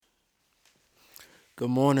Good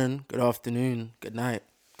morning, good afternoon, good night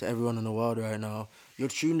to everyone in the world right now. You're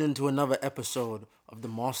tuned into another episode of the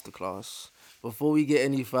Masterclass. Before we get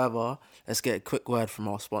any further, let's get a quick word from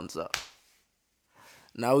our sponsor.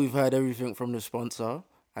 Now we've heard everything from the sponsor.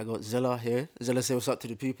 I got Zilla here. Zilla, say what's up to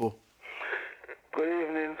the people. Good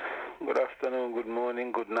evening, good afternoon, good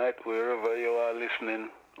morning, good night, wherever you are listening.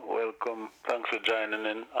 Welcome. Thanks for joining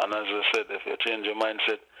in. And as I said, if you change your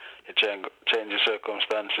mindset, you change your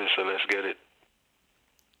circumstances, so let's get it.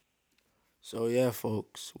 So yeah,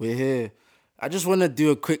 folks, we're here. I just want to do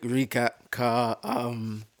a quick recap.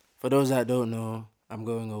 For those that don't know, I'm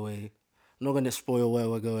going away. I'm not gonna spoil where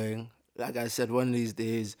we're going. Like I said, one of these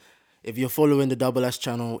days, if you're following the Double S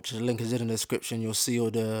channel, which the link is in the description, you'll see all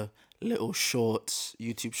the little shorts,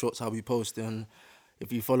 YouTube shorts I'll be posting.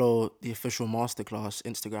 If you follow the official masterclass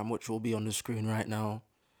Instagram, which will be on the screen right now,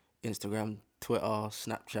 Instagram, Twitter,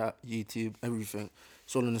 Snapchat, YouTube, everything.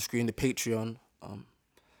 It's all on the screen. The Patreon.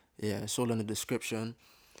 Yeah, it's all in the description.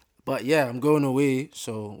 But yeah, I'm going away,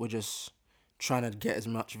 so we're just trying to get as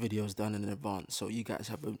much videos done in advance. So you guys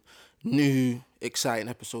have a new, exciting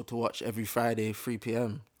episode to watch every Friday, 3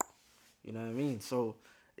 p.m. You know what I mean? So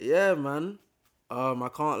yeah, man. I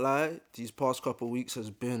can't lie. These past couple of weeks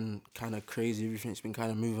has been kind of crazy. Everything's been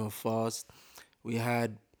kind of moving fast. We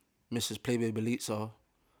had Mrs. Playboy Belitza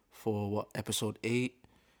for episode 8,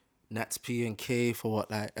 Nats P and K for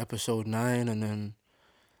episode 9, and then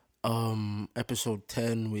episode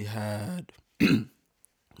 10 we had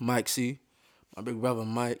Mike C, my big brother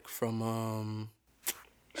Mike from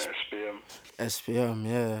SPM. SPM,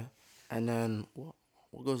 yeah. And then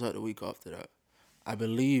what goes out the week after that? I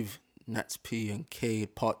believe Nats P and K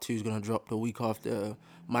part 2 is gonna drop the week after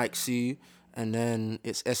Mike C, and then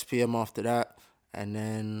it's SPM after that, and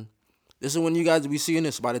then this is when you guys will be seeing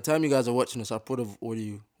this. By the time you guys are watching this, I would have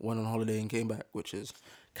already went on holiday and came back, which is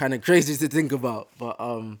kind of crazy to think about. But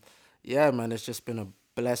yeah, man, it's just been a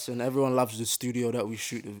blessing. Everyone loves the studio that we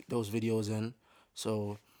shoot those videos in.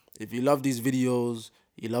 So if you love these videos,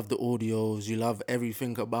 you love the audios, you love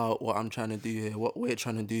everything about what I'm trying to do here, what we're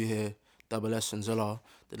trying to do here, Double S and Zilla,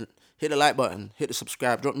 then hit the like button, hit the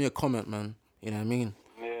subscribe, drop me a comment, man. You know what I mean?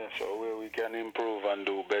 Yeah, so where we can improve and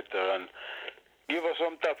do better and give us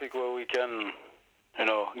some topic where we can,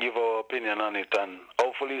 give our opinion on it. And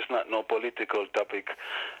hopefully it's not no political topic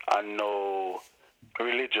and no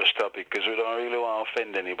religious topic, because we don't really want to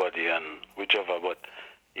offend anybody and whichever. But,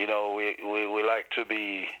 we like to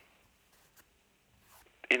be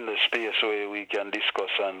in the space where we can discuss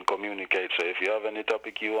and communicate. So if you have any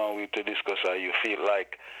topic you want we to discuss or you feel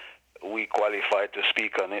like we qualify to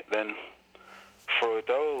speak on it, then throw it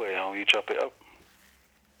our way and we chop it up.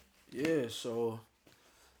 Yeah, so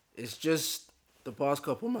it's just the past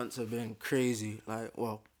couple months have been crazy.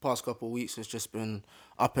 Past couple weeks it's just been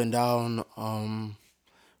up and down,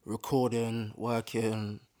 recording,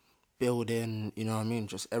 working, building, you know what I mean?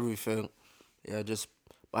 Just everything. Yeah, just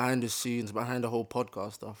behind the scenes, behind the whole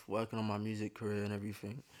podcast stuff, working on my music career and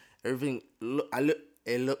everything.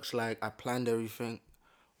 It looks like I planned everything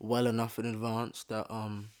well enough in advance that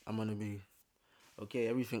I'm gonna be okay,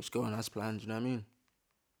 everything's going as planned, you know what I mean?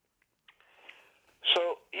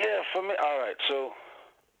 So, yeah, for me, all right. So,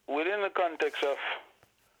 within the context of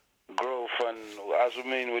growth, and as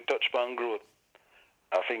we touched on growth,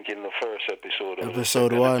 I think in the first episode or the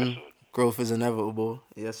Episode second 1, episode. growth is inevitable.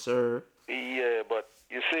 Yes, sir. Yeah, but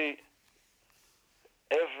you see,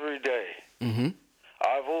 every day, Mm-hmm.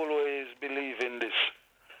 I've always believed in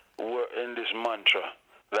this mantra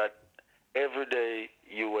that every day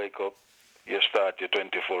you wake up, you start your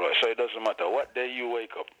 24 hours. So it doesn't matter what day you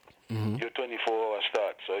wake up, your 24-hour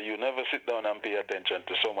start. So you never sit down and pay attention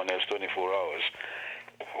to someone else 24 hours.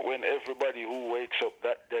 When everybody who wakes up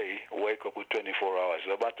that day wake up with 24 hours,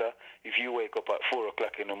 no matter if you wake up at 4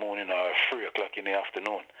 o'clock in the morning or 3 o'clock in the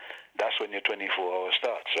afternoon, that's when your 24 hours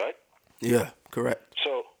starts, right? Yeah, correct.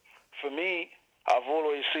 So, for me, I've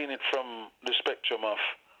always seen it from the spectrum of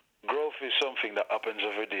growth is something that happens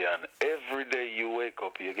every day, and every day you wake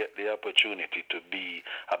up, you get the opportunity to be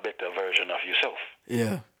a better version of yourself.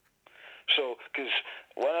 Yeah. So, because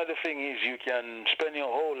one of the things is you can spend your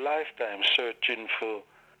whole lifetime searching for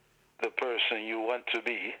the person you want to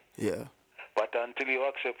be, Yeah. but until you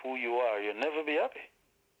accept who you are, you'll never be happy.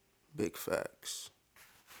 Big facts.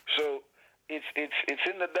 So, it's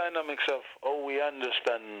in the dynamics of how we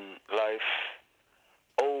understand life,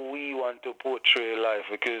 how we want to portray life,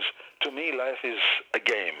 because to me life is a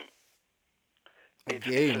game. It's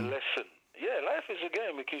a lesson. Yeah, life is a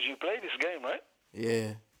game because you play this game, right?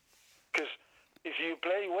 Yeah. Because if you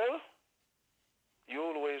play well, you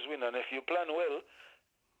always win. And if you plan well,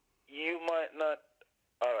 you might not...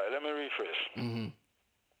 All right, let me rephrase. Mm-hmm.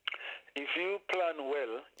 If you plan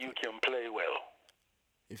well, you can play well.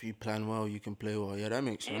 If you plan well, you can play well. Yeah, that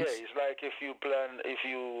makes sense. Yeah, it's like if you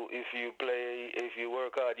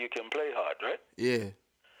work hard, you can play hard, right? Yeah.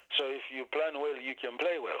 So if you plan well, you can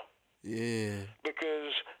play well. Yeah.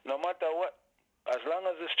 Because no matter what, as long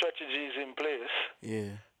as the strategy is in place,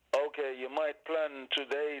 Yeah. okay, you might plan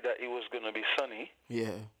today that it was going to be sunny,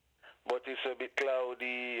 Yeah. but it's a bit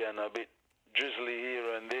cloudy and a bit drizzly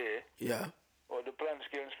here and there. Yeah. Well, the plans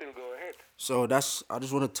can still go ahead. So I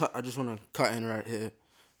just want to cut in right here.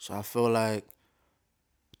 So I feel like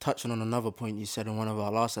touching on another point you said in one of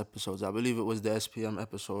our last episodes, I believe it was the SPM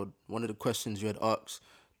episode. One of the questions you had asked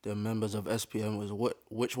the members of SPM was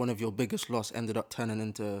which one of your biggest loss ended up turning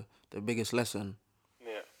into the biggest lesson.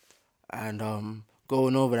 Yeah. And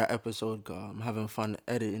going over that episode, I'm having fun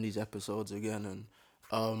editing these episodes again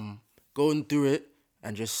and going through it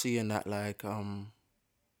and just seeing that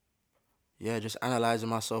just analyzing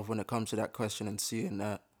myself when it comes to that question and seeing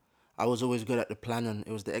that I was always good at the planning.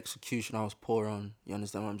 It was the execution I was poor on. You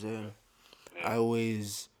understand what I'm saying? Yeah. I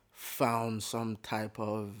always found some type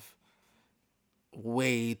of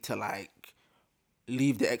way to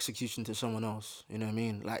leave the execution to someone else. You know what I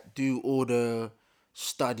mean? Like do all the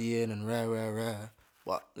studying and rare,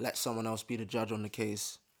 but let someone else be the judge on the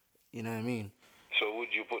case. You know what I mean? So would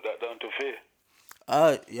you put that down to fear?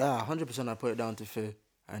 Yeah, 100% I put it down to fear.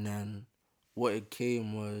 And then what it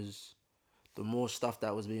came was the more stuff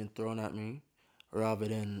that was being thrown at me rather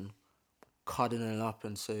than cuddling up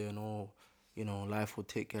and saying, oh, life will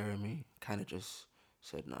take care of me. Kind of just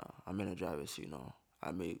said, nah, I'm in a driver's seat now.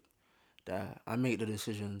 I make the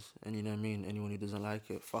decisions, and you know what I mean? Anyone who doesn't like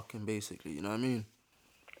it, fuck him, basically, you know what I mean?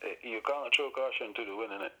 You can't throw caution to the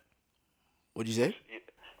wind, innit? What'd you say?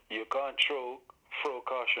 You can't throw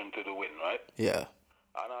caution to the wind, right? Yeah.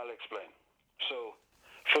 And I'll explain. So,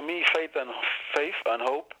 for me, faith and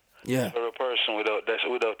hope Yeah. is for a person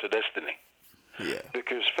without a destiny. Yeah.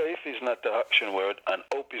 Because faith is not the action word and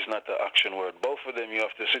hope is not the action word. Both of them you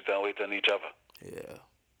have to sit and wait on each other. Yeah.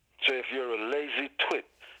 So if you're a lazy twit,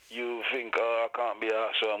 you think, oh, I can't be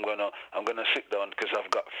asked, so I'm gonna sit down because I've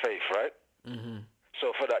got faith, right? Mm-hmm.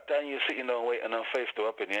 So for that time you're sitting down waiting on faith to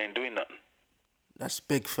happen, you ain't doing nothing. That's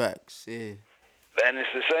big facts, yeah. And it's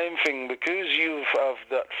the same thing, because you have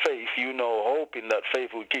that faith, hoping that faith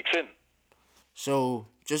will kick in. So,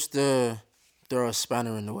 just to throw a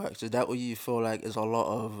spanner in the works, is that what you feel like is a lot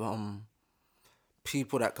of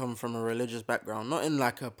people that come from a religious background, not in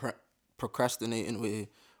like a procrastinating way,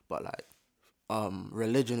 but like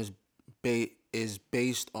religion is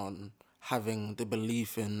based on having the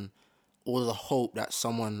belief in or the hope that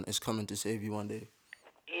someone is coming to save you one day?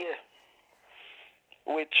 Yeah.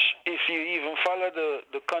 Which, if you even follow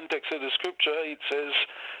the context of the scripture, it says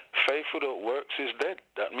faith without works is dead.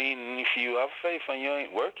 That means if you have faith and you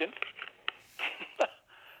ain't working,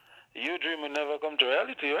 your dream will never come to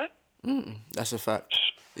reality, right? That's a fact.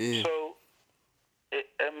 Yeah. So,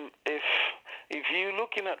 if you're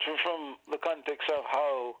looking at it from the context of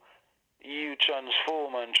how you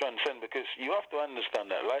transform and transcend, because you have to understand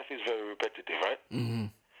that life is very repetitive, right? Mm-hmm.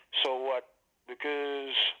 So what?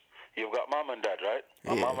 Because you've got mom and dad, right?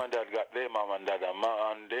 Yeah. And mom and dad got their mom and dad,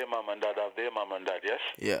 and their mom and dad have their mom and dad, yes?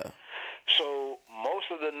 Yeah. So most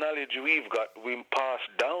of the knowledge we've got, we pass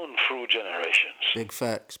down through generations. Big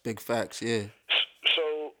facts, yeah.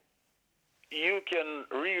 So you can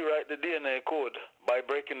rewrite the DNA code by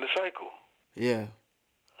breaking the cycle. Yeah.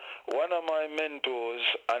 One of my mentors,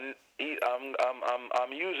 and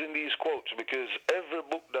I'm using these quotes because every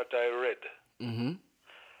book that I read, Mm-hmm.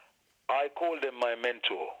 I call them my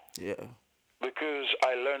mentor. Yeah. Because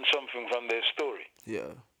I learned something from their story.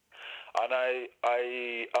 Yeah. And I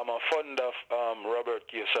am a fond of Robert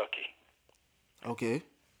Kiyosaki. Okay.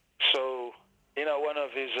 So, one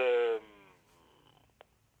of his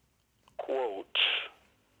quotes,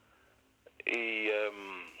 he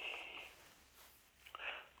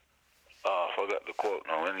I forgot the quote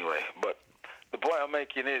now anyway. But the point I'm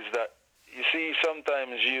making is that, you see,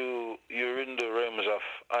 sometimes you're in the realms of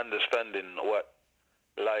understanding what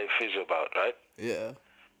life is about, right? Yeah.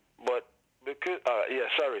 But because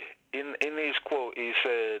in his quote he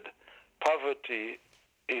said, poverty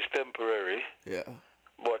is temporary, Yeah.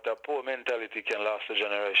 but a poor mentality can last a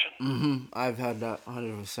generation. Mm-hmm. I've had that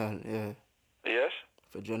 100%. Yeah. Yes.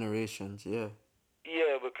 For generations. Yeah.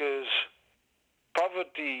 Yeah, because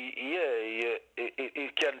poverty,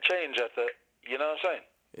 it can change at the, you know what I'm saying?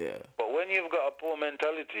 Yeah. But when you've got a poor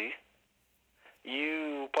mentality,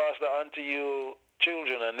 you pass that on to your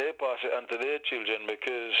children, and they pass it on to their children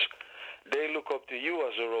because they look up to you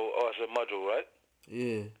as a model, right?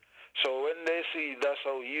 Yeah. So when they see that's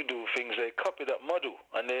how you do things, they copy that model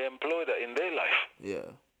and they employ that in their life. Yeah.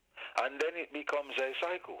 And then it becomes a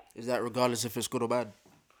cycle. Is that regardless if it's good or bad?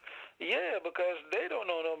 Yeah, because they don't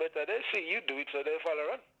know no better. They see you do it, so they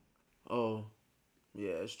follow on. Oh,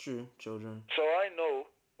 yeah, it's true. Children. So I know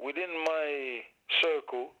within my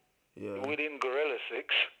circle, Yeah. within Gorilla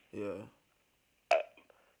 6, Yeah.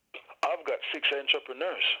 I've got 6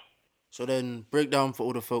 entrepreneurs. So then, break down for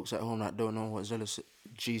all the folks at home that don't know what Zilla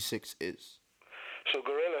G6 is. So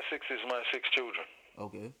Gorilla 6 is my 6 children.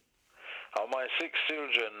 Okay. My 6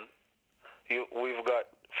 children, we've got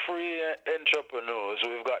 3 entrepreneurs.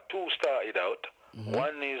 We've got 2 started out.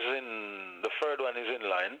 The third one is in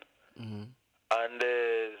line. And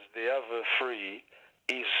the other 3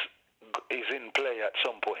 is in play at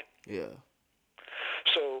some point. Yeah.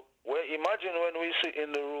 So imagine when we sit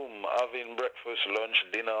in the room having breakfast, lunch,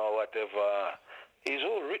 dinner, or whatever, it's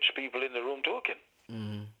all rich people in the room talking.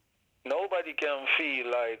 Nobody can feel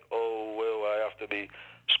like, oh, well, I have to be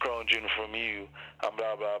scrounging from you and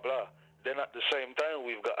blah, blah, blah. Then at the same time,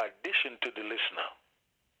 we've got addition to the listener.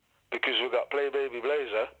 Because we've got Play Baby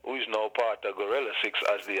Blazer, who is now part of Gorilla 6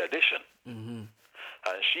 as the addition.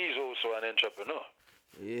 And she's also an entrepreneur.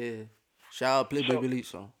 Yeah. Shout out Play Baby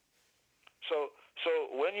Lisa. So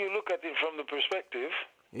when you look at it from the perspective,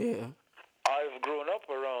 Yeah. I've grown up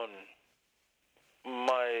around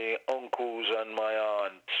my uncles and my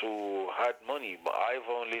aunts who had money, but I've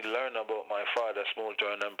only learned about my father's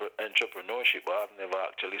small-term entrepreneurship, but I've never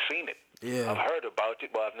actually seen it. Yeah. I've heard about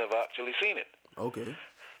it, but I've never actually seen it. Okay.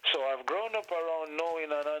 So I've grown up around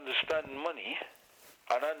knowing and understanding money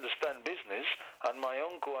and understand business, and my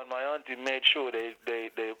uncle and my auntie made sure they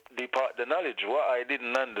depart the knowledge. What I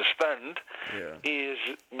didn't understand is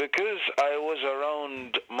because I was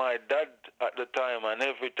around my dad at the time, and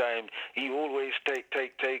every time he always take,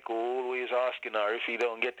 or always asking her if he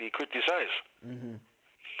don't get it, he criticize.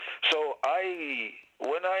 So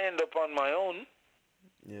when I end up on my own,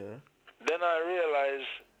 then I realized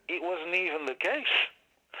it wasn't even the case.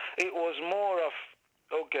 It was more of,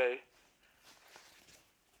 okay,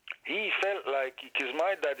 he felt like, because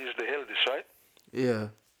my dad is the eldest, right? Yeah.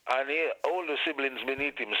 And all the siblings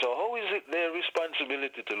beneath him. So how is it their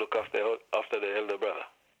responsibility to look after the elder brother?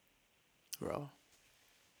 Bro.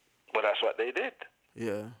 But that's what they did.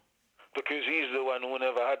 Yeah. Because he's the one who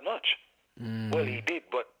never had much. Well, he did,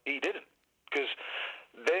 but he didn't. Because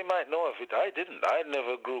they might know of it. I didn't. I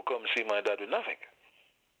never grew come see my dad with nothing.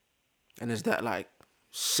 And is that like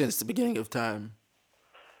since the beginning of time?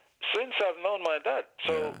 Since I've known my dad.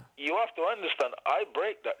 So you have to understand, I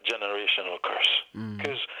break that generational curse.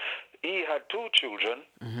 Because he had 2 children.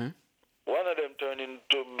 One of them turned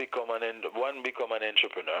into become an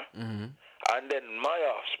entrepreneur. And then my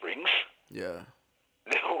offsprings,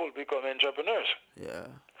 they all become entrepreneurs. Yeah.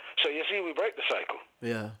 So you see, we break the cycle.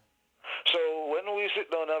 Yeah. So when we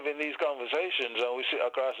sit down having these conversations and we sit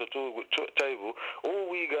across the table,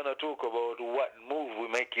 all we gonna talk about what move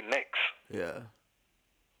we're making next. Yeah.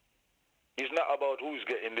 It's not about who's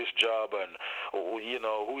getting this job and,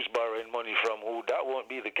 who's borrowing money from who. That won't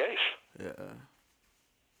be the case. Yeah.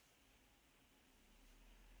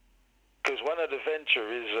 Because one of the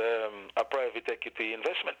venture is a private equity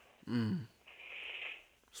investment.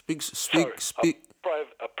 Speak.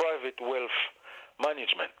 A private wealth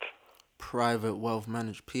management. Private wealth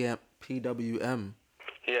management. PWM.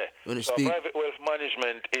 Yeah. So private wealth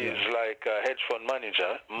management is like a hedge fund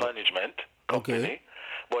management company. Okay.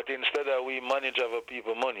 But instead of we manage other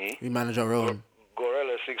people's money, we manage our own.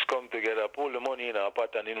 Gorilla 6 come together, pull the money in our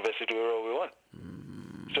pot and invest it wherever we want.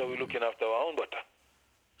 So we're looking after our own butter.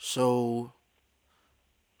 So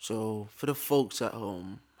for the folks at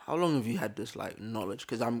home, how long have you had this like knowledge?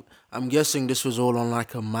 Because I'm guessing this was all on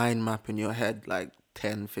like a mind map in your head like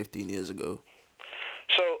 10, 15 years ago.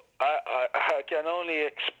 So I can only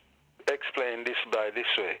explain this by this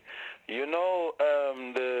way. You know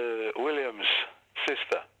the Williams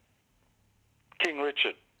sister, King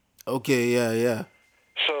Richard. Okay, yeah.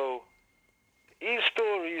 So his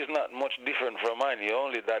story is not much different from mine,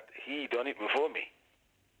 only that he done it before me.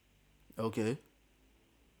 Okay.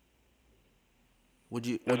 What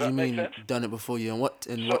do you mean done it before you? What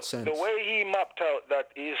sense? The way he mapped out that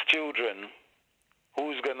his children,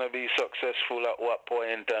 who's gonna be successful at what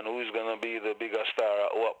point and who's gonna be the bigger star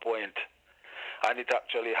at what point, and it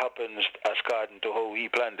actually happens according to how he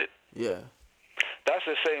planned it. Yeah. That's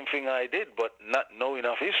the same thing I did, but not knowing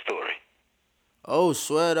of his story. Oh,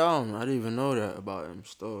 swear down. I didn't even know that about him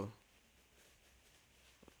still.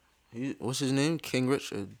 What's his name? King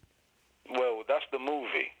Richard? Well, that's the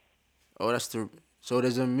movie. Oh, so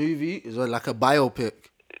there's a movie? Is it like a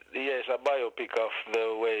biopic? Yes, a biopic. topic of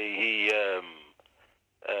the way he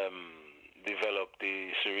developed the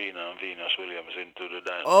Serena and Venus Williams into the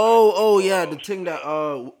Oh, dinosaur yeah, the house. thing that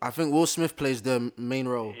I think Will Smith plays the main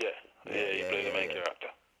role. Yeah, he played the main character.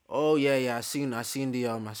 Oh yeah. I seen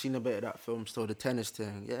a bit of that film still, the tennis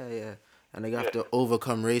thing. Yeah. And they have to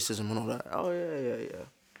overcome racism and all that. Oh yeah.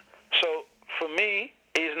 So for me,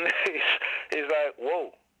 it's like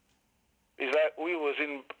whoa. It's like we was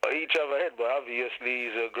in each other's head, but obviously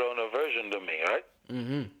he's a grown-up version of me, right?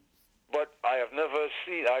 Mm-hmm. But I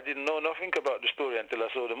didn't know nothing about the story until I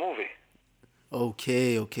saw the movie.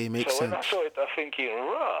 Okay, makes So when I sense. saw it, I thinking,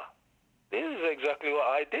 rah, this is exactly what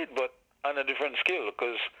I did, but on a different scale,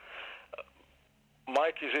 because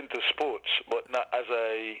Mike is into sports, but not as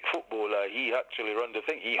a footballer. He actually runs the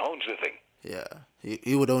thing. He owns the thing. Yeah,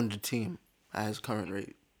 he would own the team at his current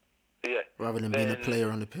rate, Yeah. rather than being a Then player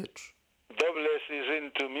on the pitch. Double S is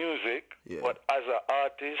into music, but as an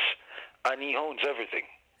artist, and he owns everything.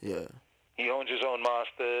 Yeah. He owns his own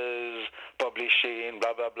masters, publishing,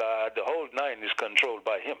 blah, blah, blah. The whole nine is controlled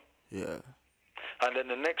by him. Yeah. And then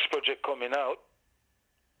the next project coming out,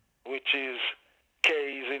 which is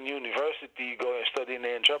Kay's in university going studying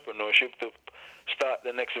entrepreneurship to start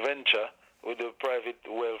the next venture with the private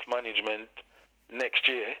wealth management next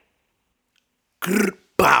year.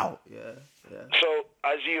 Bow. Yeah. So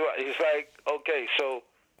it's like, okay, so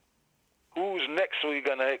who's next we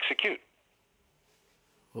gonna execute?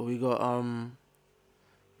 Well, we got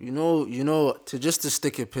to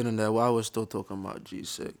stick a pin in there while we're still talking about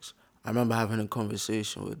G6. I remember having a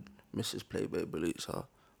conversation with Mrs. Playboy Belisa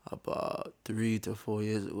about 3 to 4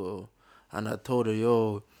 years ago, and I told her,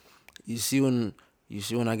 yo, you see when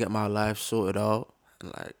I get my life sorted out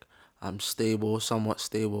and like I'm stable, somewhat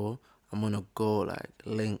stable, I'm gonna go like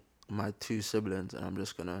link my 2 siblings and I'm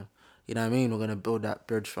just gonna, you know what I mean? We're gonna build that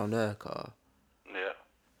bridge from there, car. Yeah.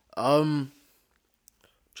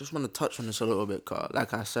 Just want to touch on this a little bit, car.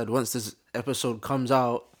 Like I said, once this episode comes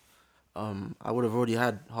out, I would have already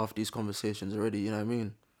had half these conversations already. You know what I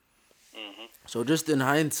mean? Mm-hmm. So just in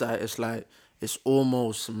hindsight, it's like it's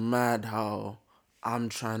almost mad how I'm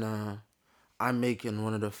making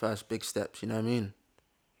one of the first big steps. You know what I mean?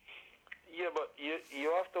 Yeah, but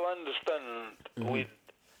you have to understand with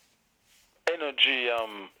energy.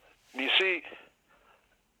 You see,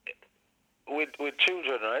 with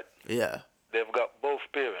children, right? Yeah. They've got both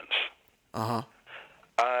parents,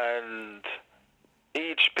 and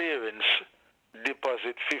each parents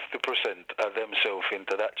deposit 50% of themselves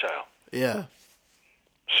into that child. Yeah.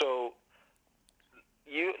 So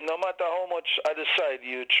no matter how much other side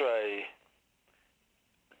you try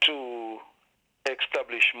to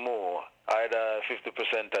establish more, either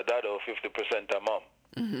 50% of dad or 50% of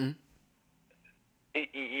mom,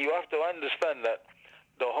 you have to understand that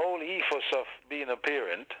the whole ethos of being a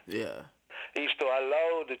parent is to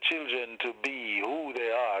allow the children to be who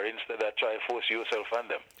they are instead of try to force yourself on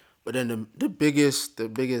them. But then the biggest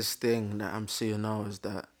thing that I'm seeing now is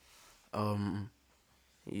that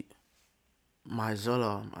my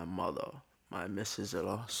Zilla, my mother, my Mrs.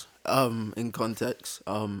 Zilla, in context,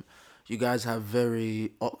 you guys have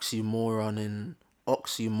very oxymoron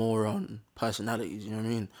personalities, you know what I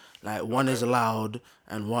mean? Like one is loud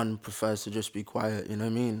and one prefers to just be quiet, you know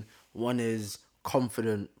what I mean? One is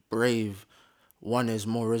confident, brave, one is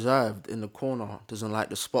more reserved in the corner, doesn't like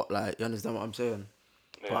the spotlight, you understand what I'm saying?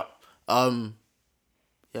 Yeah. But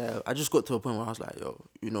yeah, I just got to a point where I was like, yo,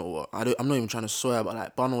 you know what? I'm not even trying to swear, but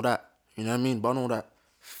like, burn all that. You know what I mean? Burn all that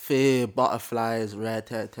fear, butterflies, red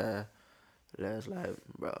tear. Let's like,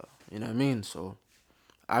 bro, you know what I mean? So,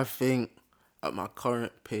 I think at my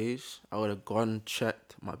current pace, I would have gone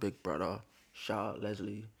checked my big brother. Shout out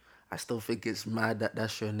Leslie. I still think it's mad that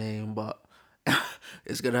that's your name, but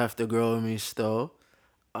it's gonna have to grow on me still.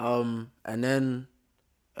 And then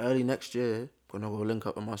early next year, gonna go link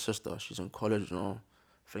up with my sister. She's in college now.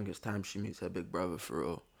 I think it's time she meets her big brother for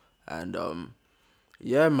real. And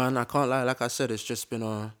yeah, man, I can't lie. Like I said, it's just been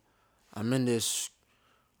I'm in this.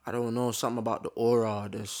 I don't know, something about the aura.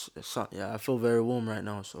 Yeah, I feel very warm right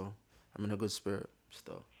now, so I'm in a good spirit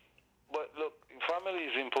still. But look, family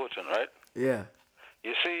is important, right? Yeah.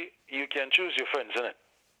 You see, you can choose your friends, innit?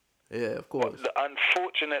 Yeah, of course. But the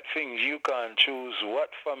unfortunate thing, you can't choose what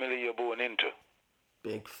family you're born into.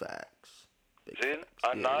 Big facts. See?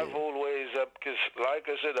 And I've always, because like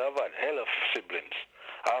I said, I've had hella siblings.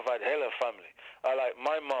 I've had hella family.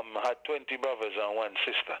 My mom had 20 brothers and 1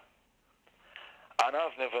 sister. And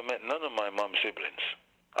I've never met none of my mom's siblings.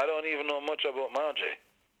 I don't even know much about Margie.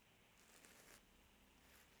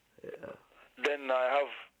 Yeah. Then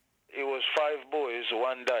it was 5 boys,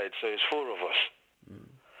 1 died, so it's 4 of us.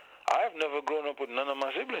 I've never grown up with none of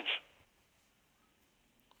my siblings.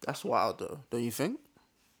 That's wild though, don't you think?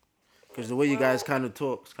 Because the way you guys Well, kind of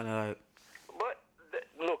talk, it's kind of like, but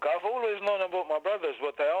look, I've always known about my brothers,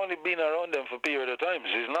 but I only been around them for a period of times.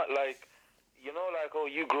 It's not like, like how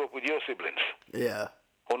you grew up with your siblings. yeah.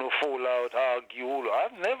 Who no fall out, argue.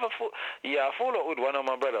 I've never Yeah, I fall out with one of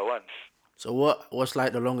my brother once. So what's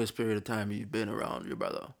like the longest period of time you've been around your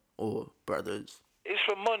brother or brothers? It's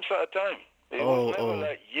for months at a time. It was Oh, never oh,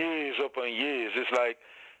 like years upon years. It's like,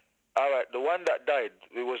 all right, the one that died,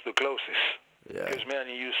 it was the closest. yeah. Because me and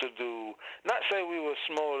he used to do, not say we were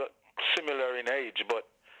small, similar in age, but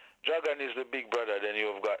Dragon is the big brother. Then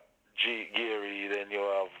you've got Gary. Then you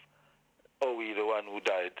have Owie, the one who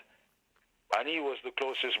died. And he was the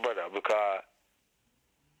closest brother because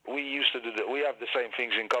we used to do we have the same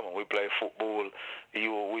things in common. We play football. We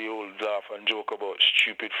all laugh and joke about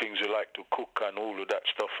stupid things. We like to cook and all of that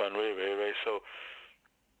stuff and ray. So,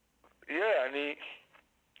 yeah, and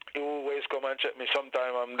he always come and check me.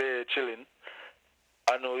 Sometime I'm there chilling.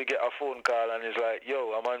 I know we get a phone call and he's like,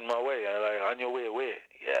 yo, I'm on my way. And I'm like, on your way, where?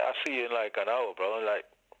 Yeah, I see you in like an hour, bro. I'm like,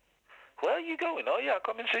 where are you going? Oh, yeah,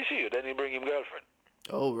 come and see you. Then he bring him girlfriend.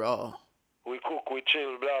 Oh, raw. We cook, we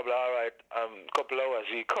chill, blah, blah, all right. Couple hours,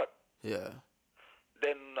 he cut. Yeah.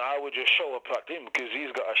 Then I would just show up at him because he's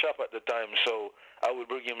got a shop at the time. So I would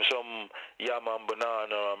bring him some yam and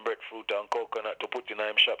banana and breadfruit and coconut to put in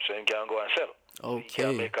his shop so he can go and sell. So he can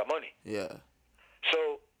Okay. make a money. Yeah.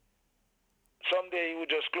 So someday he would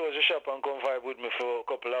just close the shop and come vibe with me for a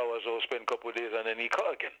couple hours or spend a couple of days and then he cut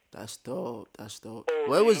again. That's dope. That's dope. Or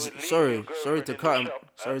Where you was? would leave Sorry, your girlfriend in the shop.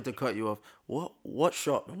 sorry to cut you off. What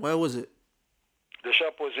shop? Where was it? The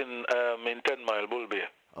shop was in 10 Mile, Bull Bay.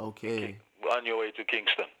 Okay. On your way to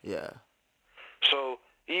Kingston. Yeah. So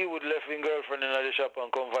he would left his girlfriend in the shop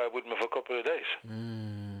and come vibe with me for a couple of days.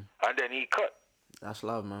 And then he cut. That's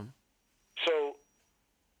love, man. So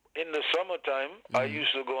in the summertime, I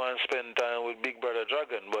used to go and spend time with Big Brother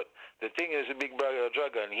Dragon. But the thing is, Big Brother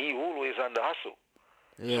Dragon, he always on the hustle.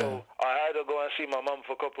 Yeah. So I either go and see my mom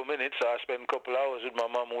for a couple of minutes, or I spend a couple hours with my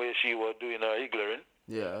mom where she was doing her igloring.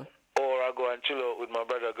 Yeah. Or I go and chill out with my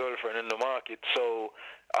brother girlfriend in the market. So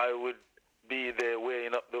I would be there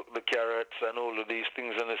weighing up the carrots and all of these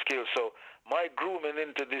things and the skills. So my grooming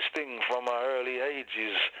into this thing from an early age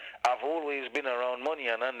is I've always been around money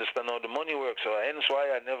and understand how the money works. So hence why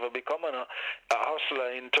I never become a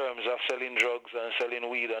hustler in terms of selling drugs and selling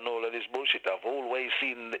weed and all of this bullshit. I've always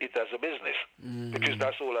seen it as a business because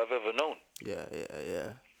that's all I've ever known.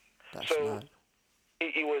 Yeah. That's So mad.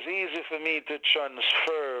 it was easy for me to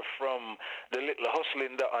transfer from the little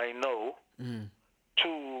hustling that I know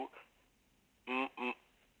to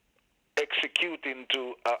executing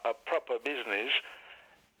to a proper business.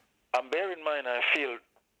 And bear in mind, I feel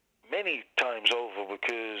many times over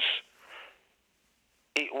because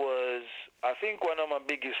it was, I think one of my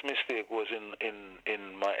biggest mistakes was in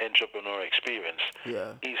my entrepreneur experience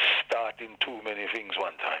Yeah. is starting too many things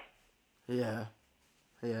one time. Yeah.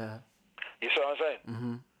 You see what I'm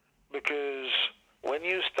saying? Because when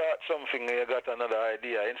you start something and you got another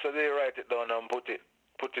idea, instead of you write it down and put it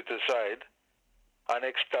aside and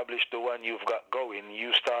establish the one you've got going,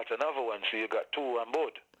 you start another one, so you got two on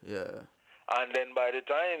board. Yeah. And then by the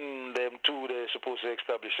time them two they're supposed to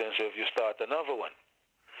establish themselves, you start another one.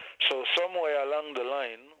 So somewhere along the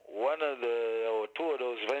line, one of or two of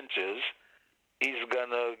those ventures is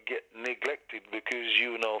gonna get neglected because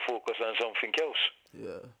you now focus on something else.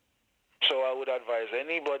 Yeah. So I would advise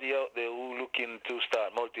anybody out there who looking to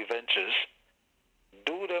start multi-ventures,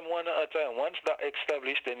 do them one at a time. Once that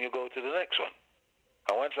established, then you go to the next one.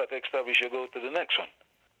 And once that established, you go to the next one.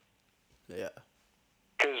 Yeah.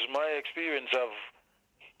 Because my experience of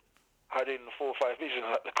having 4 or 5 businesses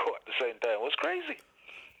at the court at the same time was crazy.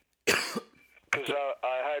 Because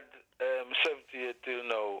I had 70 till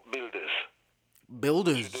now builders.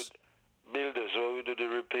 Builders. Builders, where we do the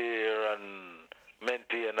repair and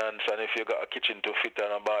maintenance, and if you got a kitchen to fit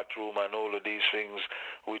and a bathroom and all of these things,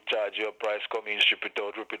 we charge you a price, come in, strip it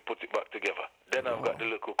out, rip it, put it back together. Then I've got the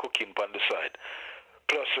little cooking on the side.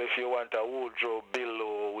 Plus, if you want a wardrobe bill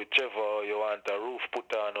or whichever, you want a roof put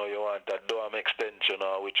on or you want a dorm extension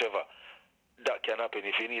or whichever, that can happen.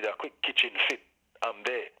 If you need a quick kitchen fit, I'm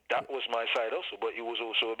there. That was my side also, but it was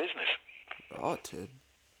also a business. Oh, dude.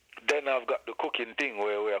 Then I've got the cooking thing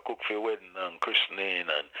where I cook for wedding and christening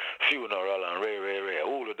and funeral and rare,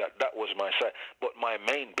 all of that. That was my side. But my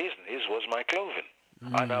main business was my clothing,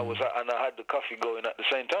 and I had the coffee going at the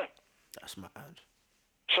same time. That's mad.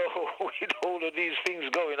 So with all of these things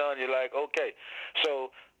going on, you're like, okay.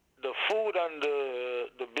 So the food and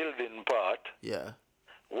the building part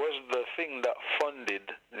was the thing that funded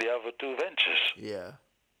the other two ventures. Yeah.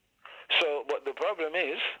 So, but the problem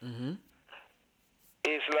is,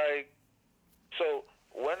 it's like, so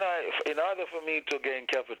in order for me to gain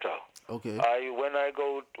capital, Okay. when I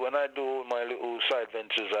do my little side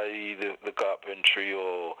ventures, i.e. the carpentry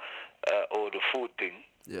or the food thing,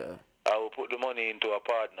 Yeah. I will put the money into a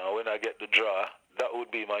partner. When I get the draw, that would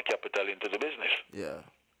be my capital into the business. Yeah.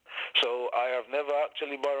 So I have never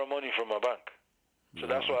actually borrowed money from a bank. So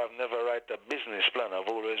that's why I've never written a business plan. I've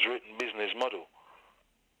always written business model.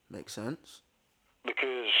 Makes sense.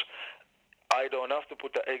 Because I don't have to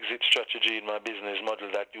put the exit strategy in my business model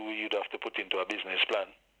that you'd have to put into a business plan.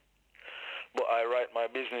 But I write my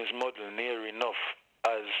business model near enough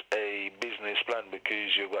as a business plan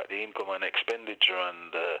because you've got the income and expenditure and,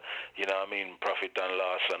 profit and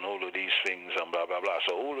loss and all of these things and blah, blah, blah.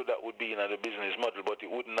 So all of that would be in the business model, but it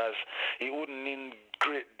wouldn't in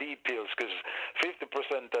great details because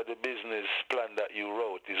 50% of the business plan that you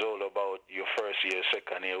wrote is all about your first year,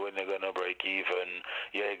 second year, when you're going to break even,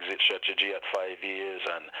 your exit strategy at 5 years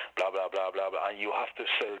and blah, blah, blah, blah, blah. And you have to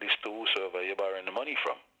sell this to whoever you're borrowing the money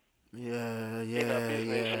from. Yeah,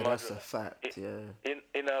 model, that's a fact,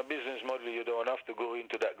 In our business model, you don't have to go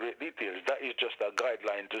into that great details. That is just a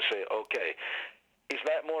guideline to say, okay, it's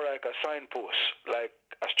more like a signpost, like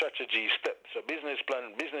a strategy step. So business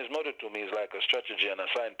model to me is like a strategy and a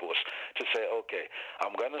signpost to say, okay,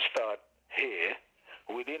 I'm going to start here.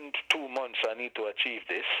 Within 2 months, I need to achieve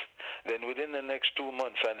this. Then within the next 2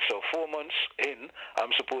 months, and so 4 months in,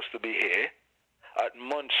 I'm supposed to be here. At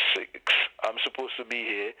month 6, I'm supposed to be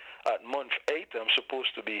here. At month 8, I'm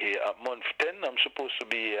supposed to be here. At month 10, I'm supposed to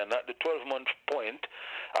be here. And at the 12-month point,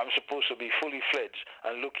 I'm supposed to be fully fledged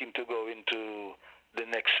and looking to go into the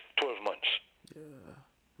next 12 months. Yeah,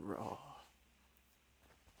 raw.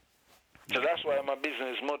 So that's why my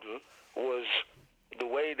business model was the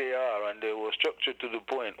way they are, and they were structured to the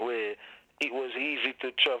point where it was easy to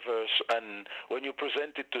traverse, and when you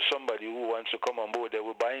present it to somebody who wants to come on board, they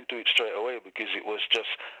will buy into it straight away because it was just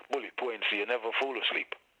bullet points, so you never fall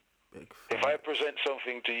asleep. If I present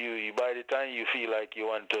something to you, by the time you feel like you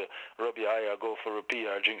want to rub your eye or go for a pee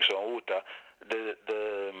or drink some water,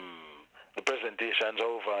 the presentation's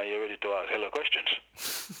over and you're ready to ask hella questions.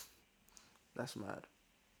 That's mad.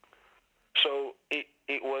 So it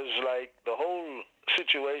was like the whole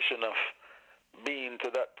situation of being to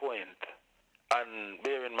that point. And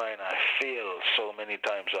bear in mind, I failed so many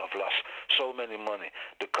times. I've lost so many money.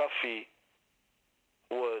 The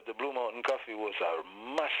Blue Mountain Coffee was a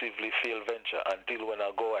massively failed venture until when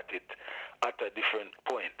I go at it at a different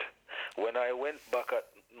point. When I went back at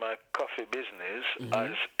my coffee business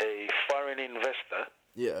as a foreign investor,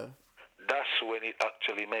 that's when it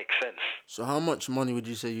actually makes sense. So how much money would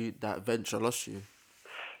you say that venture lost you?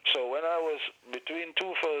 So when I was between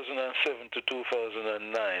 2007 to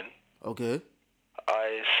 2009, okay,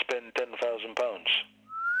 I spent £10,000,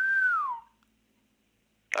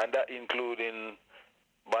 and that including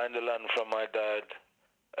buying the land from my dad.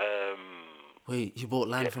 Wait, you bought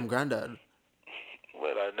land from Granddad?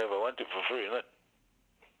 Well, I never want it for free, innit?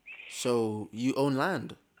 So you own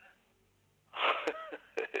land?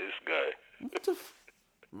 This guy. What the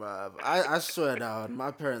Bruv, I swear down,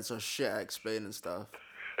 my parents are shit at explaining stuff.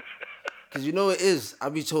 Because you know it is, I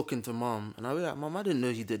be talking to Mom, and I be like, Mom, I didn't know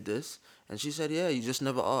you did this. And she said, yeah, you just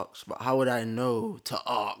never asked. But how would I know to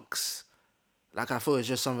ask? Like, I thought it's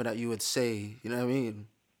just something that you would say, you know what I mean?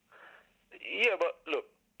 Yeah, but look,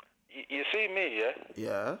 you see me, yeah?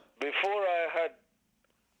 Yeah. Before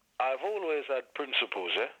I've always had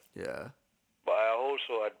principles, yeah? Yeah. But I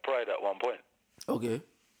also had pride at one point. Okay.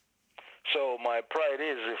 So my pride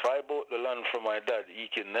is, if I bought the land from my dad, he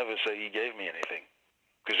can never say he gave me anything.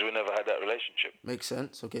 Because we never had that relationship. Makes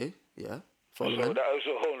sense, okay, yeah. So that was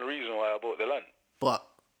the whole reason why I bought the land. But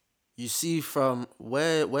you see from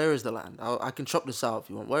where is the land? I can chop this out if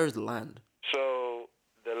you want. Where is the land? So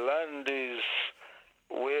the land is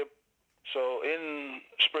in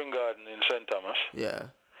Spring Garden in St. Thomas. Yeah.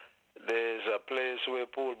 There's a place where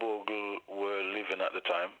Paul Bogle were living at the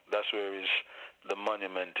time. That's where the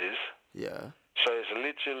monument is. Yeah. So it's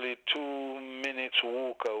literally 2 minutes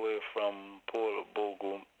walk away from Paul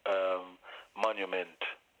Bogle monument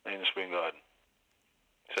in Spring Garden,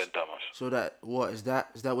 St. Thomas. So is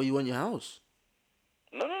that where you want your house?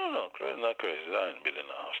 No, not crazy. I ain't building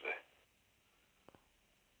a house there.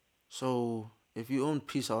 So if you own a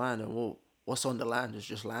piece of land, then what's on the land is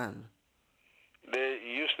just land. There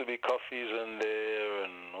used to be coffees in there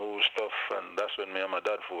and all stuff, and that's when me and my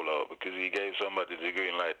dad fall out because he gave somebody the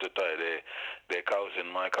green light to tie their cows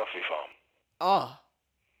in my coffee farm. Ah.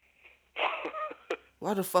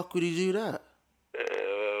 Why the fuck would he do that?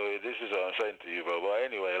 Well, this is what I'm saying to you, bro. But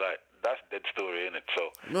anyway, like that's dead story, innit?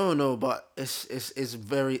 So, No, but it's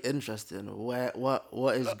very interesting. What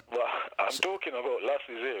is? well, I'm talking about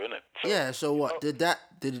losses here, innit? So, Yeah. So you what know,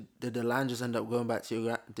 did the land just end up going back to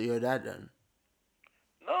your dad then?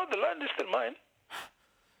 no, the land is still mine.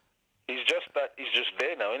 It's just that it's just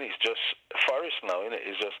there now, and it's just forest now, innit?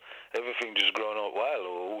 It's just everything just grown up wild,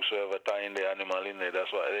 or whosoever tying the animal in there,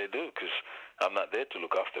 that's what they do, because I'm not there to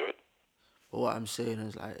look after it. But what I'm saying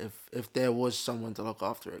is like if there was someone to look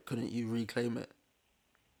after it, couldn't you reclaim it?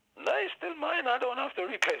 No, it's still mine. I don't have to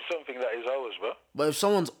replace something that is ours, bro. But if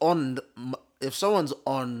someone's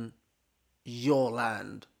on your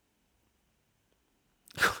land,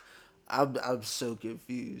 I'm so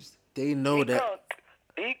confused. They know He that. can't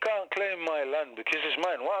he can't claim my land because it's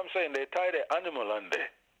mine. What I'm saying, they tie the animal on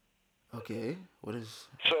there. Okay, what is?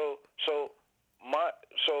 So so my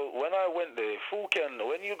so when I went there, who can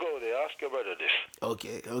when you go there, ask your brother this.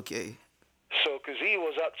 Okay. So because he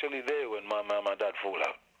was actually there when my mom and dad fall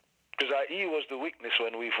out. Because he was the witness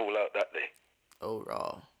when we fall out that day. Oh,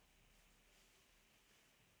 raw.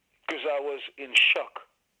 Because I was in shock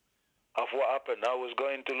of what happened. I was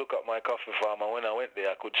going to look at my coffee farm, and when I went there,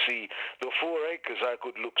 I could see the 4 acres. I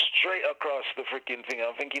could look straight across the freaking thing.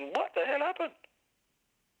 I'm thinking, what the hell happened?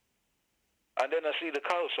 And then I see the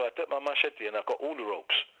cows, so I took my machete and I got all the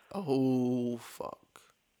ropes. Oh, fuck.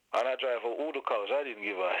 And I drive for all the cows. I didn't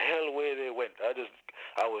give a hell where they went.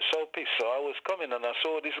 I was so pissed. So I was coming and I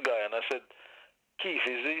saw this guy and I said, Keith,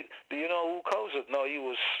 do you know who cows it? No, he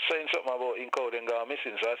was saying something about in cow then got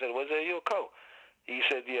missing. So I said, was that your cow? He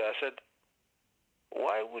said, yeah. I said,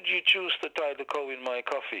 why would you choose to tie the cow in my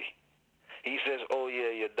coffee? He says, oh, yeah,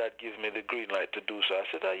 your dad gave me the green light to do so. I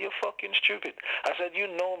said, are you fucking stupid? I said, you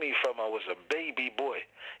know me from I was a baby boy.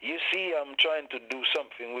 You see I'm trying to do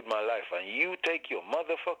something with my life, and you take your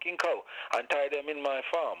motherfucking cow and tie them in my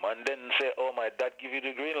farm and then say, oh, my dad give you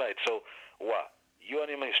the green light. So, what? You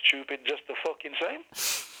animal is stupid just the fucking same?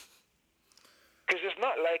 Because it's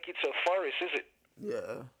not like it's a forest, is it?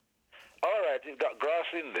 Yeah. All right, it got grass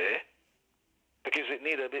in there because it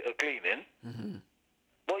need a bit of cleaning. Mm-hmm.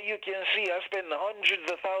 But you can see I spend hundreds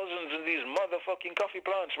of thousands in these motherfucking coffee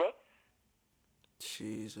plants, bro.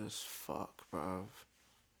 Jesus fuck, bruv.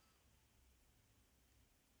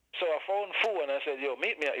 So I phoned Fu and I said, yo,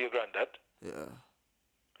 meet me at your granddad. Yeah.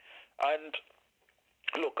 And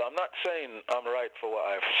look, I'm not saying I'm right for what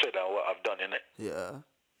I've said and what I've done in it. Yeah.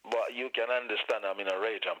 But you can understand I'm in a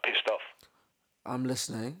rage. I'm pissed off. I'm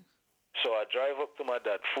listening. So I drive up to my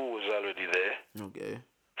dad. Fu was already there. Okay.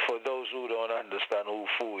 For those who don't understand who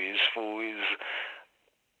Fu is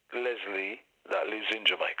Leslie that lives in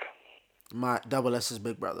Jamaica. My double S's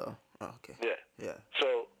big brother. Oh, okay. Yeah. Yeah.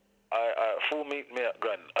 So Fu meet me at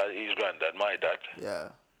his granddad, my dad. Yeah.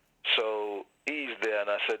 So he's there, and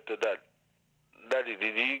I said to Dad, Daddy,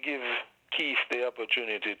 did you give Keith the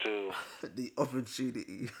opportunity to... The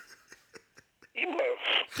opportunity.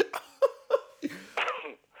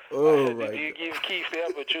 I said, my did you give Keith the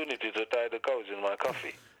opportunity to tie the cows in my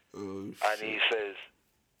coffee? Oh, And he says,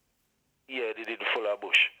 yeah, they did full of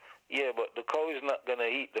bush. Yeah, but the cow is not going to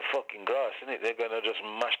eat the fucking grass, innit? They're going to just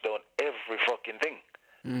mash down every fucking thing.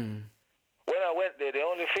 Mm. When I went there, the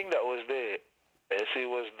only thing that was there, see,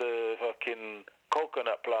 was the fucking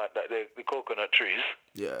coconut plant, the coconut trees.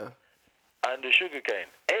 Yeah. And the sugar cane.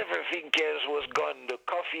 Everything else was gone. The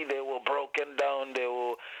coffee, they were broken down. They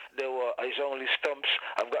were, it's only stumps.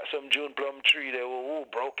 I've got some June plum tree. They were all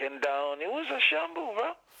broken down. It was a shambles,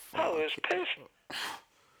 bro. I was pissed.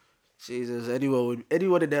 Jesus, anyone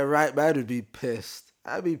in their right mind would be pissed.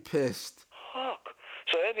 I'd be pissed. Fuck.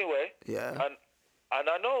 So anyway, Yeah. and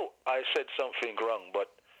I know I said something wrong, but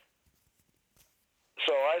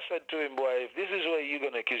so I said to him, boy, if this is where you're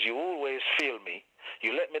going to, because you always fail me,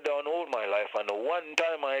 you let me down all my life, and the one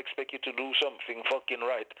time I expect you to do something fucking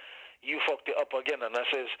right, you fucked it up again. And I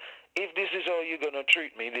says, if this is how you're going to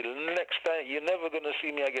treat me, the next time, you're never going to see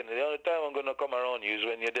me again. The only time I'm going to come around you is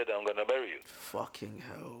when you're dead, I'm going to bury you. Fucking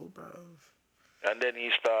hell, bro. And then he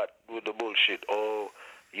start with the bullshit. Oh,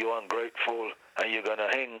 you ungrateful, and you're gonna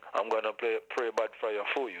hang. I'm gonna pray bad fire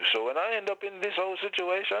for you. So when I end up in this whole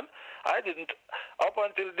situation, I didn't. Up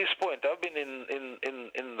until this point, I've been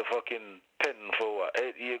in the fucking pen for what,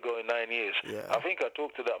 8 years going 9 years. Yeah. I think I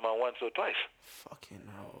talked to that man once or twice. Fucking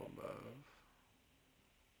hell, bro.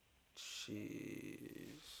 Jeez.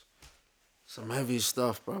 Some heavy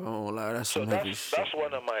stuff, bro. I won't lie. That's some heavy shit. That's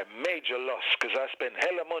one of my major losses, because I spent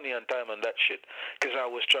hella money and time on that shit. Because I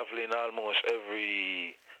was traveling almost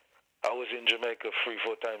I was in Jamaica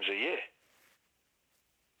 3-4 times a year,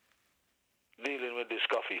 dealing with this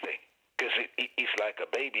coffee thing. Because it's like a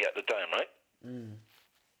baby at the time, right? Mm.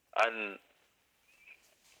 And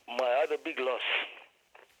my other big loss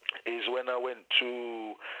is when I went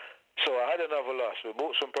to. So I had another loss. We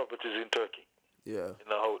bought some properties in Turkey Yeah.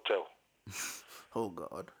 in a hotel, Oh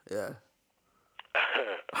God. Yeah.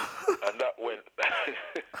 and that went.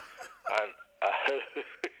 And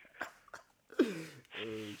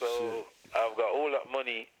so Shit. I've got all that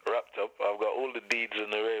money wrapped up. I've got all the deeds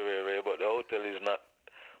and the ray, but the hotel is not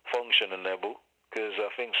functioning because I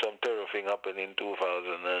think some terror thing happened in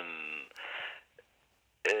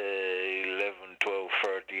 2011, 12,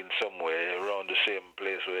 13, somewhere around the same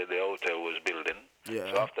place where the hotel was building.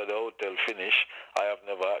 Yeah. So after the hotel finished, I have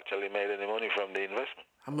never actually made any money from the investment.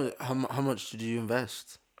 How much did you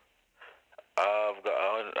invest? I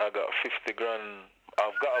got 50 grand.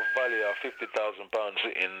 I've got a value of £50,000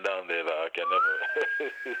 sitting down there that I can never.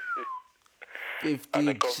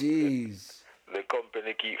 And 50 G's. the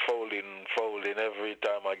company keep folding every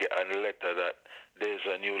time I get a letter that there's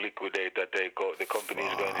a new liquidator take out. The company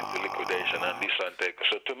is going into liquidation and this and take.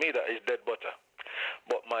 So to me that is dead butter.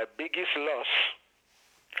 But my biggest loss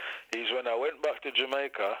is when I went back to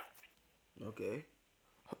Jamaica Okay.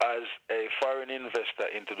 as a foreign investor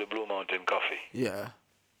into the Blue Mountain Coffee. Yeah.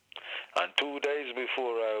 And 2 days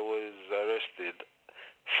before I was arrested,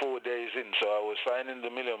 4 days in, so I was signing the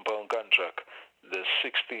 £1 million contract the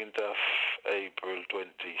 16th of April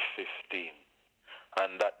 2015.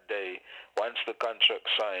 And that day, once the contract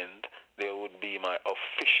signed, there would be my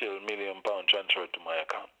official £1 million transferred to my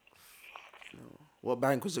account. What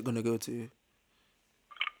bank was it gonna go to?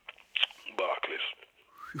 Barclays.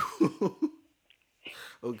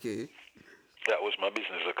 Okay. That was my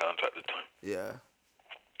business account at the time. Yeah.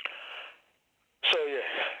 So yeah,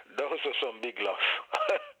 those are some big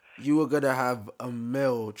loss. You were gonna have a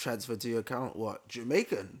mil transferred to your account. What?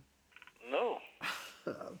 Jamaican? No.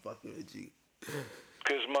 I'm fucking with you.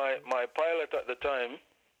 Because my pilot at the time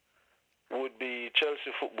would be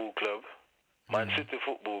Chelsea Football Club, Man City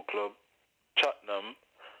Football Club, Tottenham,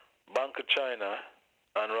 Bank of China,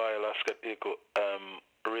 and Royal Ascot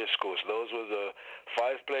Racecourse. Those were the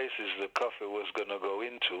 5 places the coffee was going to go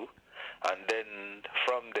into. And then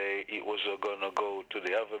from there, it was going to go to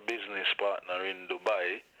the other business partner in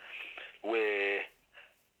Dubai, where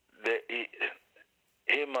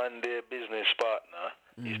him and their business partner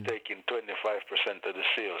is taking 25% of the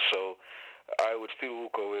sale. So I would still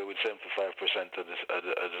walk away with 75% of the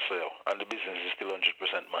sale, and the business is still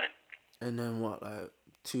 100% mine. And then what? Like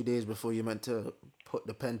 2 days before you meant to put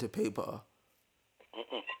the pen to paper.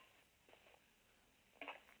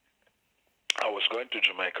 I was going to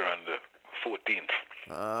Jamaica on the 14th.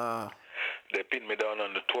 Ah. They pinned me down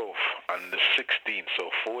on the 12th and the 16th,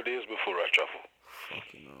 so 4 days before I travel.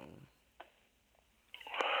 Fucking hell.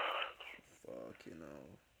 Fucking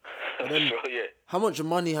hell. But then, So yeah. how much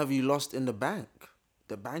money have you lost in the bank?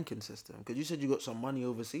 The banking system? Because you said you got some money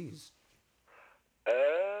overseas.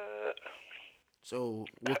 So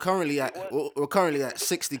we're currently at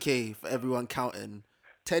 60K for everyone counting,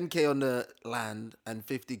 10K on the land and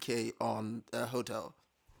 50K on the hotel.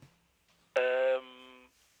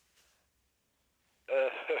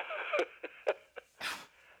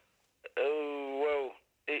 Well,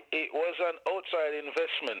 it was an outside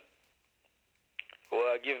investment. Well,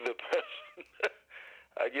 I give the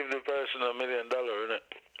person $1 million, innit?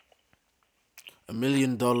 $1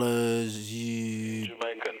 million, you...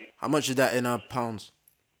 Jamaican. How much is that in pounds?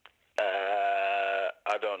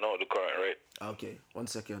 I don't know the current rate. Okay, 1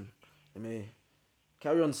 second. Let me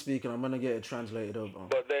carry on speaking. I'm gonna get it translated over.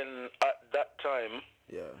 But then at that time,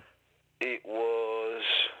 Yeah. it was.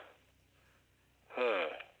 I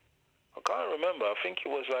can't remember. I think it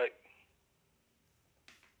was like.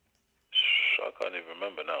 I can't even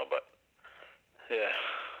remember now, but yeah.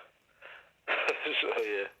 So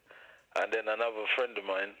yeah, and then another friend of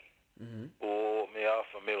mine who owed me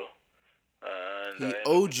 $500,000, and He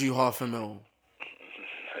owed you $500,000.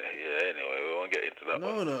 Yeah. Anyway, we won't get into that. No.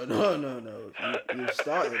 You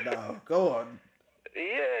started now. Go on.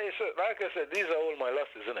 Yeah, so like I said, these are all my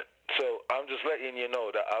losses, isn't it? So I'm just letting you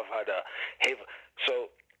know that I've had a heavy. So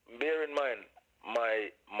bear in mind,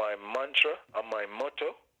 my mantra and my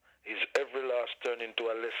motto is every loss turn into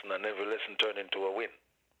a lesson and every lesson turn into a win.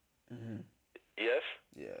 Yes?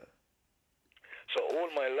 Yeah. So all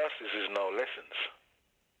my losses is now lessons.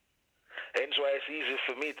 Hence why it's easy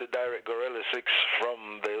for me to direct Gorilla 6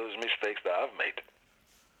 from those mistakes that I've made.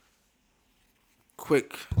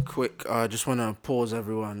 Quick. I just want to pause for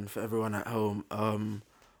everyone at home.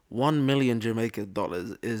 1 million Jamaican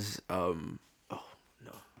dollars is oh no,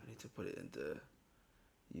 I need to put it into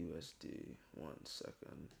USD. 1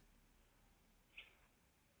 second.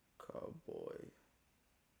 Cowboy.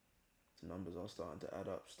 The numbers are starting to add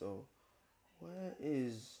up still. Where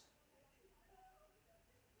is?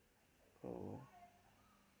 Oh,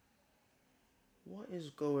 what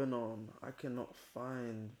is going on? I cannot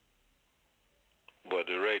find. But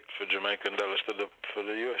the rate for Jamaican dollars for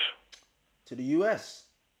the US. To the US.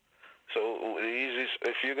 So the easiest,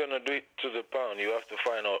 if you're gonna do it to the pound, you have to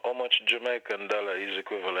find out how much Jamaican dollar is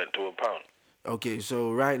equivalent to a pound. Okay,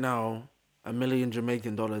 so right now, a million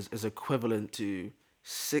Jamaican dollars is equivalent to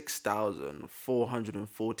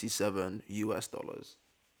 6,447 US dollars.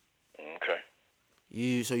 Okay.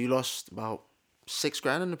 You lost about 6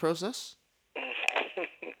 grand in the process.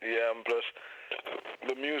 Yeah, and plus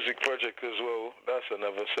the music project as well. That's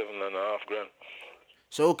another 7.5 grand.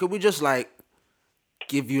 So could we just like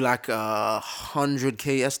give you like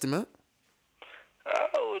 100K estimate? I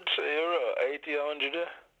would say around 80, 100.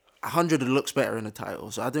 100 looks better in the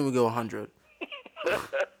title, so I think we go 100.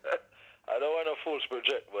 I don't want a false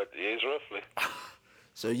project, but it is roughly.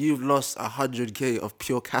 So you've lost 100K of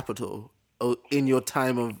pure capital in your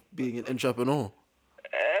time of being an entrepreneur.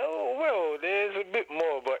 Well, there's a bit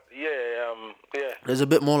more, but yeah. There's a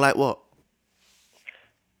bit more like what?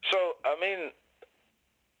 So I mean,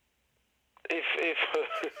 if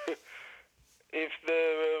if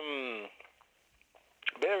the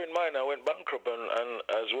bear in mind I went bankrupt and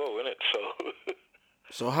as well, innit? So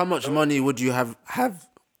So how much money would you have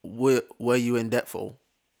were you in debt for?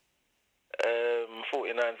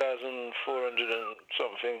 49,400 and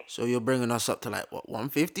something. So you're bringing us up to like what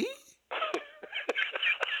 150?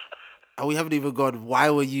 And we haven't even gone. Why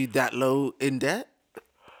were you that low in debt?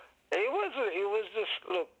 It wasn't. It was just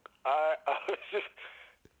look. I was just.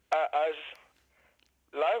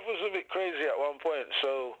 Life was a bit crazy at one point,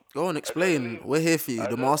 so. Go on, explain. We're here for you.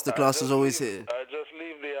 The masterclass is always here. I just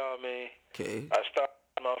leave the army. Okay. I started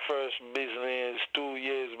my first business 2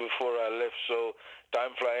 years before I left, so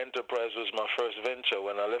Time Fly Enterprise was my first venture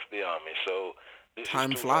when I left the army. So this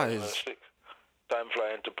Time is flies. 2006. Time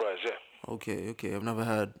Fly Enterprise, yeah. Okay. I've never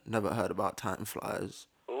heard about time flies.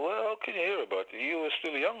 Well, how can you hear about it? You were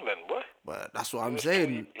still young then, boy. But that's what I'm You was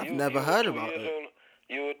saying. two, I've you, never you were heard 2 about years it. old.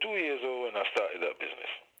 You were 2 years old when I started that business.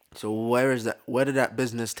 So where is that? Where did that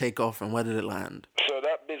business take off, and where did it land? So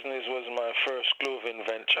that business was my first clothing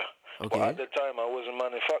venture. Okay. But at the time, I wasn't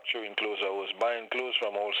manufacturing clothes. I was buying clothes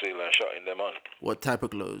from wholesale and shutting them on. What type of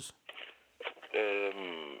clothes?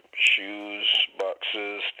 Shoes,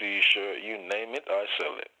 boxes, T-shirt, you name it, I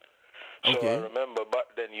sell it. So Okay. I remember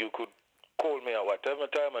back then you could call me at whatever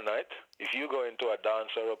time of night. If you go into a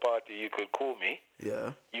dance or a party, you could call me.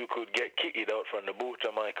 Yeah. You could get kitted out from the boot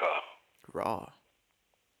of my car. Raw.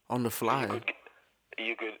 On the fly.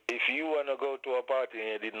 You could, if you want to go to a party and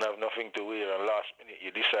you didn't have nothing to wear and last minute you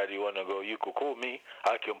decide you want to go, you could call me.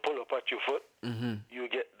 I can pull up at your foot. Mm-hmm. You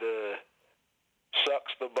get the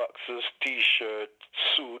socks, the boxes, T-shirt,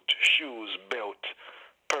 suit, shoes, belt,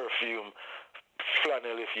 perfume,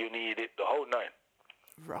 flannel if you need it, the whole nine.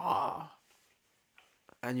 Raw.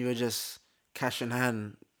 And you were just cash in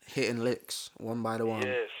hand, hitting licks one by the one.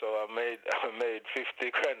 Yeah, so I made 50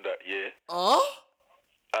 grand that year. Oh?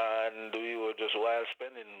 And we were just wild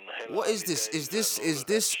spending. What is this? Is this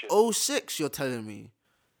 06 you're telling me?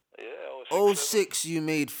 Yeah, 06 you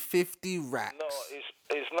made 50 racks. No,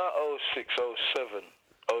 it's not 06, 07,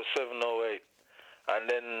 07, 08. And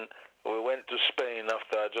then we went to Spain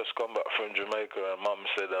after I just come back from Jamaica, and Mom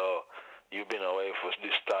said, "Oh, you've been away for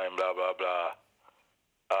this time, blah blah blah.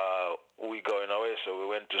 We going away," so we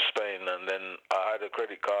went to Spain, and then I had a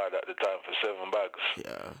credit card at the time for 7 bags.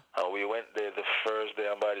 Yeah. And we went there the first day,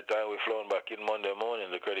 and by the time we flown back in Monday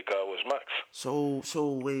morning, the credit card was max. So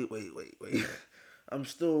wait. I'm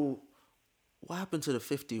still. What happened to the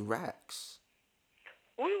 50 racks?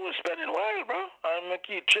 We were spending wild, bro. And I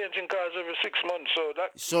keep changing cars every 6 months, so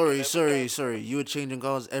that. Sorry. You were changing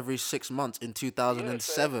cars every 6 months in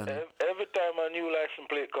 2007. Yes, every time a new license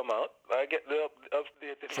plate come out, I get the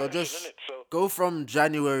updated So version just in it. So go from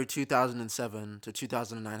January 2007 to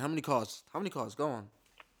 2009. How many cars? Go on.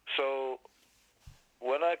 So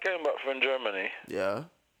when I came back from Germany, Yeah.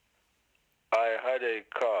 I had a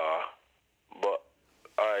car, but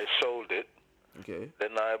I sold it. Okay.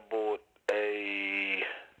 Then I bought a.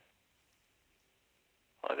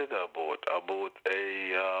 What did I bought? I bought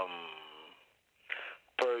a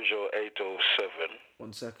Peugeot 807.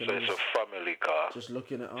 1 second. So it's a family car. Just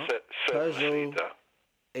looking it up. Seven-seater.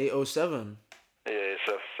 Peugeot 807. Yeah, it's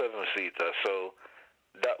a 7-seater. So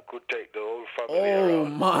that could take the whole family Oh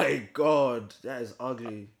around. my God, that is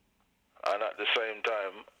ugly. And at the same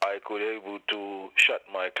time, I could able to shut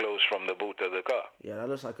my clothes from the boot of the car. Yeah, that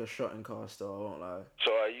looks like a shotting car still, I won't lie.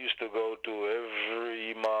 So I used to go to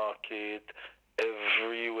every market,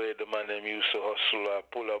 everywhere the man them used to hustle. I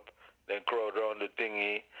pull up then crowd around the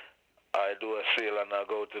thingy. I do a sale and I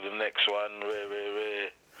go to the next one.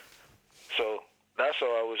 So that's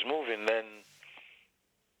how I was moving. Then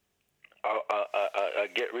I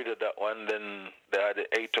get rid of that one. Then they had the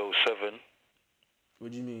 807.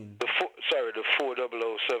 What do you mean? The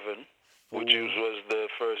 4007, which was the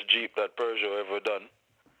first Jeep that Peugeot ever done.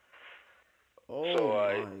 Oh so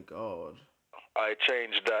my God. I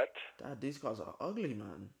changed that. Dad, these cars are ugly,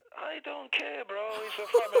 man. I don't care, bro. It's a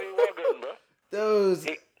family wagon, bro. Those.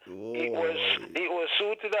 It was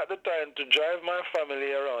suited at the time to drive my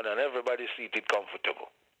family around and everybody seated comfortable.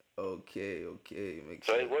 Okay, makes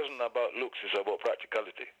So sense. it wasn't about looks, it's about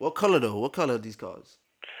practicality. What color though? What color are these cars?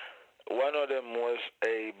 One of them was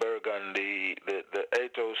a burgundy. The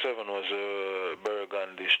 807 was a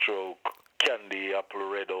burgundy stroke candy apple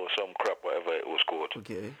red or some crap, whatever it was called.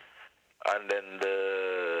 Okay. And then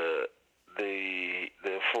the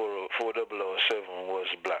 4007 was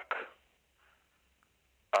black.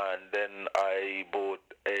 And then I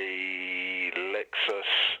bought a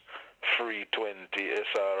Lexus 320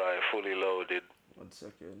 SRI fully loaded. 1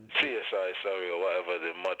 second. CSI, sorry, or whatever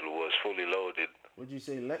the model was, fully loaded. What'd you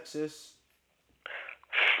say, Lexus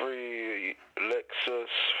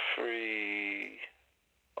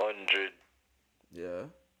 300. Yeah.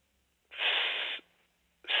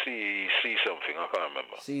 C something, I can't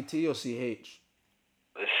remember. CT or CH?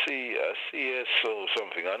 CS or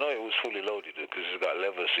something. I know it was fully loaded because it's got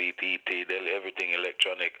leather seat, ET, everything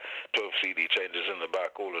electronic, 12 CD changes in the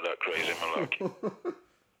back, all of that crazy malarkey.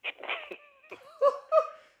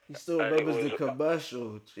 He still remembers the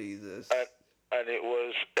commercial, Jesus. And it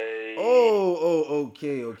was a...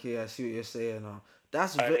 Okay, I see what you're saying now.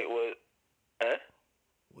 That's and it was...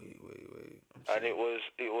 Wait. And it was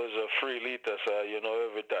a 3 liter, so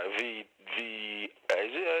every time is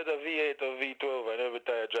it either V8 or V12, and every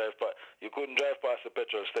time I drive past, you couldn't drive past the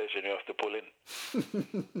petrol station, you have to pull in.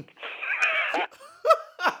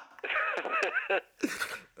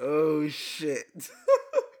 Oh shit.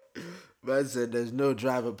 Man said there's no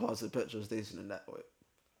driving past the petrol station in that way.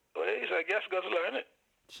 Well, it's a gas guzzler, isn't it?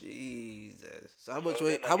 Jesus. So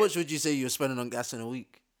how much would you say you're spending on gas in a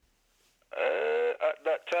week? At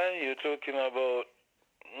that time, you're talking about,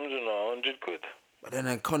 I don't know, 100 quid. But then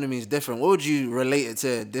the economy is different. What would you relate it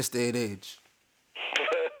to this day and age?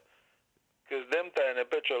 Because them time, the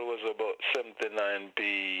petrol was about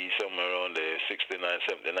 79p, somewhere around there, 69,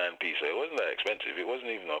 79p. So it wasn't that expensive. It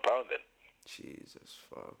wasn't even £1 then. Jesus,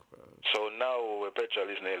 fuck, bro. So now where petrol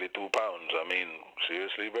is nearly £2. I mean,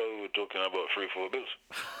 seriously, bro, we're talking about 3-4 bills.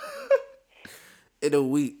 In a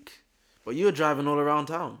week. But you were driving all around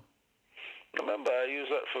town. Remember, I use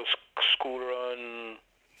that for school run,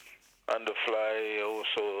 on the fly.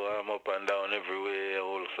 Also, I'm up and down everywhere,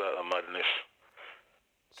 all sort of madness.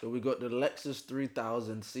 So we got the Lexus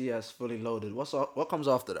 3000 CS fully loaded. What comes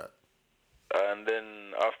after that? And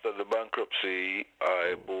then after the bankruptcy,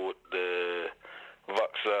 I bought the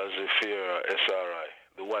Vauxhall Zephyr SRI,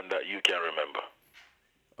 the one that you can remember.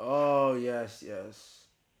 Oh, yes. Yeah.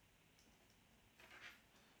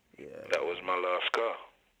 That was my last car.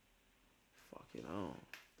 Fucking hell.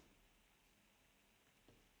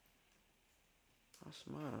 That's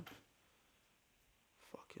mad.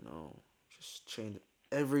 Fucking hell. Just change it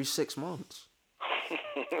every 6 months.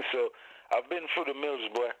 So I've been through the mills,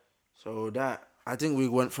 boy. So I think we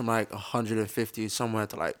went from like 150 somewhere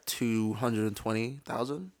to like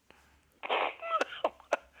 220,000.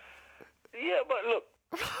 Yeah, but look,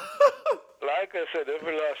 like I said,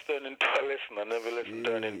 every loss turned into a lesson, and every lesson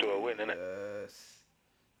turned into a win, innit? Yes.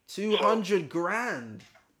 200 grand.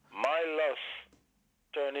 My loss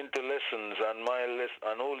turned into lessons, and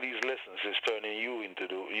and all these lessons is turning you into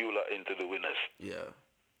the winners. Yeah.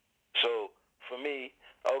 So for me,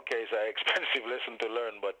 okay, it's an expensive lesson to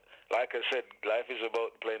learn, but like I said, life is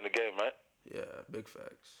about playing the game, right? Yeah, big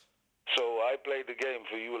facts. So I played the game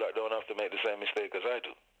for you that don't have to make the same mistake as I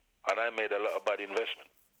do. And I made a lot of bad investment.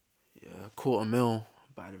 Yeah, $250,000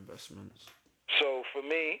 bad investments. So for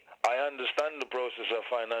me, I understand the process of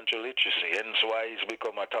financial literacy, hence why it's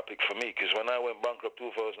become a topic for me. Because when I went bankrupt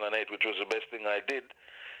 2008, which was the best thing I did,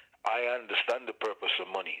 I understand the purpose of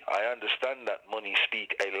money. I understand that money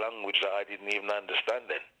speak a language that I didn't even understand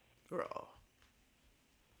then. Bro.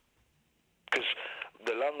 Because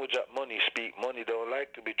the language that money speak, money don't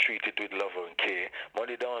like to be treated with love and care.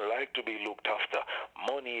 Money don't like to be looked after.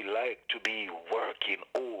 Money like to be working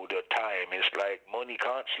all the time. It's like money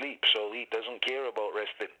can't sleep, so he doesn't care about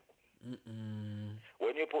resting.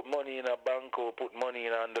 When you put money in a bank or put money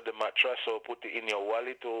in under the mattress or put it in your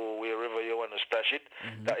wallet or wherever you want to stash it,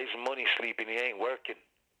 that is money sleeping. He ain't working.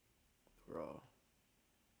 Bro.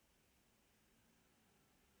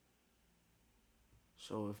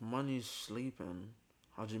 So if money's sleeping,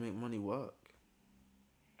 how do you make money work?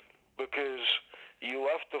 Because you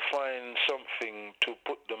have to find something to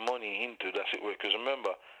put the money into. That's it. Because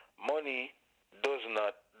remember, money does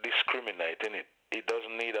not discriminate in it. It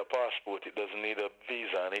doesn't need a passport. It doesn't need a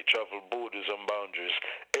visa, and it travels borders and boundaries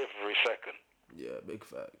every second. Yeah, big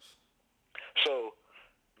facts. So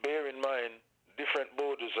bear in mind, different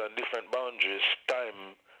borders and different boundaries,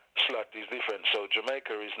 time slot is different. So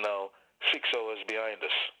Jamaica is now 6 hours behind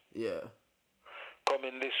us. Yeah.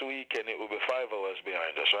 Coming this weekend, it will be 5 hours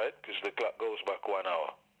behind us, right? Because the clock goes back 1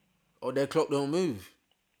 hour. Oh, their clock don't move?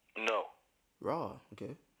 No. Raw,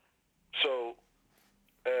 okay. So,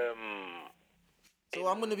 So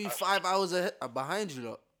I'm gonna be 5 hours ahead, behind you,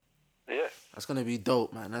 lot. yeah. That's gonna be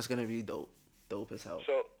dope, man. That's gonna be dope. Dope as hell.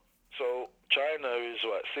 So China is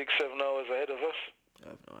what, 6, 7 hours ahead of us. I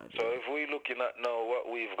have no idea. So if we're looking at now what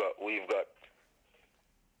we've got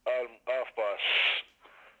half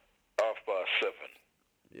past 7.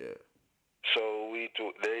 Yeah. So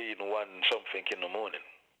they in 1 something in the morning.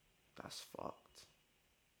 That's fucked.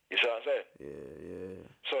 You see what I'm saying? Yeah.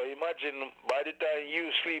 So imagine by the time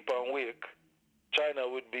you sleep and wake, China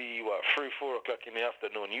would be, 3, 4 o'clock in the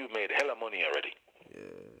afternoon. You made hella money already.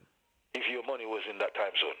 Yeah. If your money was in that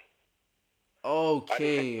time zone.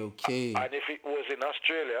 Okay. And if it was in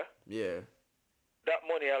Australia, Yeah. that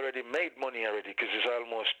money already made money already because it's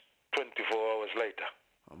almost 24 hours later.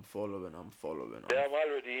 I'm following. They're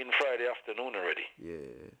already in Friday afternoon already.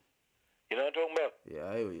 Yeah. You know what I'm talking about? Yeah,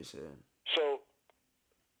 I hear what you're saying. So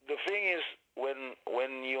the thing is,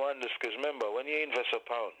 when you understand, because remember, when you invest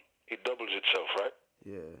 £1, it doubles itself, right?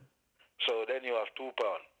 Yeah. So then you have £2.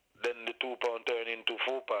 Then the £2 turn into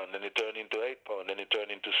 £4, then it turn into £8, then it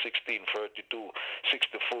turn into 16, 32,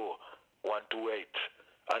 64, 128,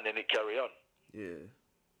 and then it carry on. Yeah.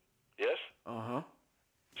 Yes? Uh-huh.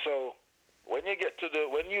 So when you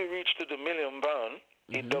reach to the £1 million,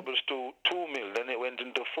 it doubles to 2 mil, then it went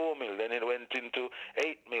into 4 mil, then it went into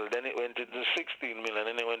 8 mil, then it went into 16 mil, and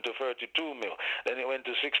then it went to 32 mil, then it went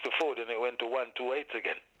to 64, then it went to 128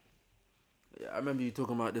 again. Yeah, I remember you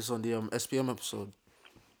talking about this on the SPM episode.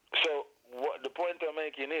 So what the point I'm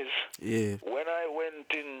making is, when I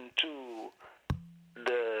went into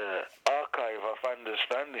the archive of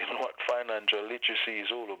understanding what financial literacy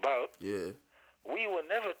is all about, we were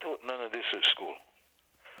never taught none of this at school.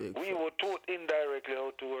 We were taught indirectly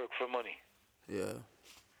how to work for money. Yeah.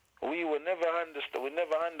 We never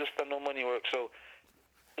understand how money works. So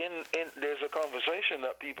there's a conversation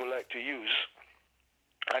that people like to use,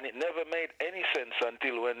 and it never made any sense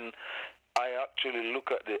until when I actually look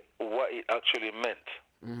at what it actually meant.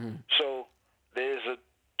 Mm-hmm. So there's a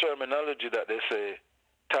terminology that they say,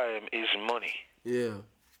 time is money. Yeah.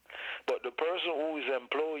 But the person who is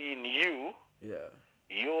employing you,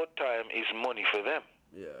 your time is money for them.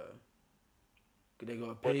 Yeah. They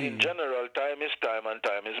gotta pay but in general, time is time and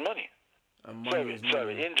time is money. And money is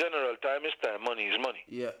money. In general, time is time, money is money.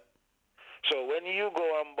 Yeah. So when you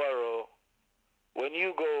go and borrow,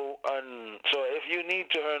 so if you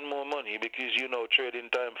need to earn more money because trading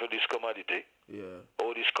time for this commodity,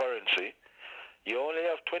 or this currency, you only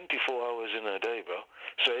have 24 hours in a day, bro.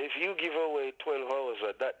 So if you give away 12 hours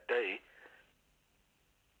of that day,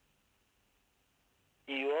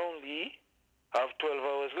 you only have 12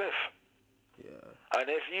 hours left. Yeah. And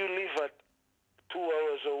if you live at 2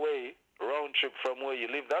 hours away, round trip from where you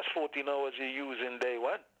live, that's 14 hours you use in day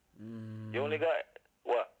one. You only got,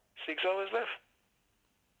 6 hours left?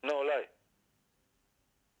 No lie.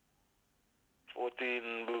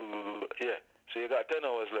 14, yeah. So you got 10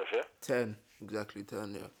 hours left, yeah? 10, exactly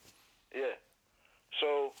 10, yeah. Yeah.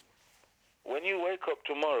 So when you wake up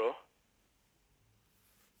tomorrow,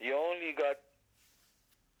 you only got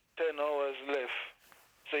 10 hours left.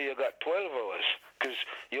 So you got 12 hours because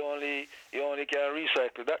you only can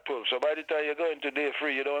recycle that 12. So by the time you go into day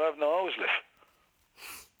 3, you don't have no hours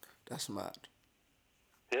left. That's mad.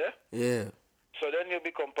 Yeah? Yeah. So then you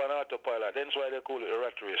become an autopilot. That's why they call it a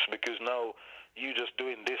rat race, because now you just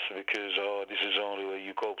doing this because, this is the only way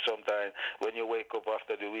you cope. Sometimes when you wake up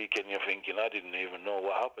after the weekend, you're thinking, I didn't even know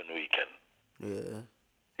what happened weekend. Yeah.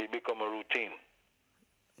 It become a routine.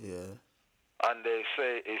 Yeah. And they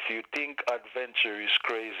say, if you think adventure is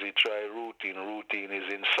crazy, try routine. Routine is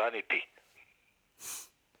insanity.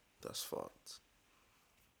 That's fucked.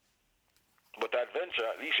 But adventure,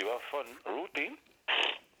 at least you have fun. Routine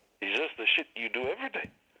is just the shit you do every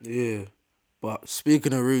day. Yeah. But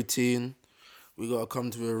speaking of routine, we got to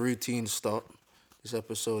come to a routine stop. This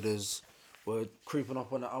episode we're creeping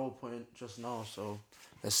up on the hour point just now, so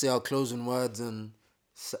let's see our closing words and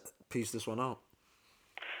piece this one out.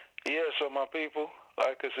 Yeah, so my people,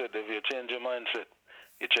 like I said, if you change your mindset,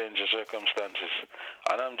 You change your circumstances.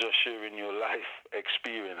 And I'm just sharing your life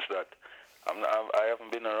experience that I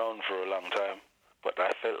haven't been around for a long time, but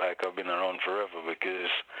I felt like I've been around forever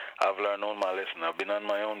because I've learned all my lesson. I've been on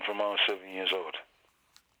my own from I was 7 years old.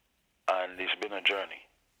 And it's been a journey.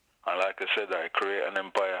 And like I said, I create an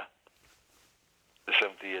empire, the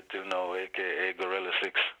 78 till now, aka Gorilla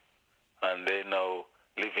 6. And they know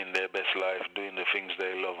living their best life, doing the things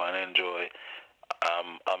they love and enjoy.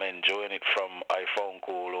 I'm enjoying it from iPhone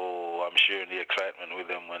call or I'm sharing the excitement with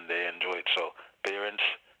them when they enjoy it. So parents,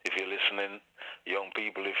 if you're listening, young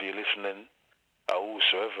people, if you're listening, or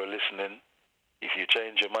whosoever listening, if you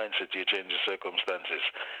change your mindset, you change your circumstances.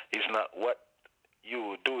 It's not what you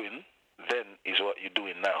were doing then is what you're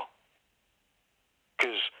doing now.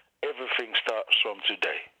 Because everything starts from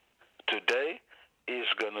today. Today is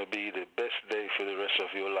going to be the best day for the rest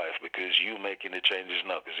of your life because you making the changes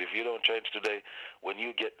now. Because if you don't change today, when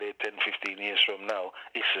you get there 10, 15 years from now,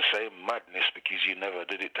 it's the same madness because you never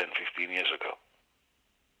did it 10, 15 years ago.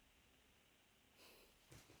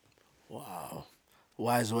 Wow.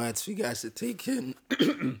 Wise words for you guys to take in.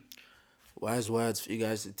 Wise words for you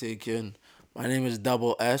guys to take in. My name is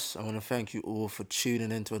Double S. I want to thank you all for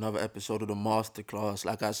tuning in to another episode of the Masterclass.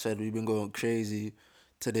 Like I said, we've been going crazy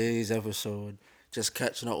today's episode. Just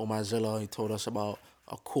catching up with my Zilla. He told us about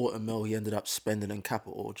 $250,000 he ended up spending in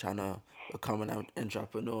capital trying to become an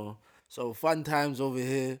entrepreneur. So fun times over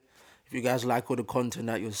here. If you guys like all the content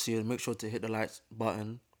that you're seeing, make sure to hit the like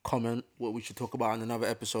button, comment what we should talk about in another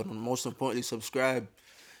episode, and most importantly, subscribe.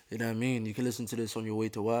 You know what I mean? You can listen to this on your way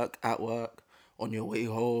to work, at work, on your way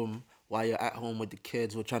home, while you're at home with the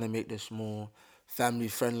kids. We're trying to make this more family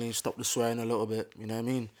friendly, stop the swearing a little bit. You know what I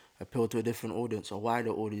mean? Appeal to a different audience, a wider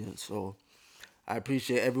audience. So I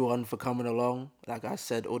appreciate everyone for coming along. Like I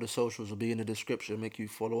said, all the socials will be in the description. Make you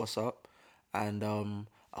follow us up. And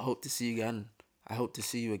I hope to see you again. I hope to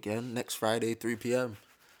see you again next Friday, 3 p.m.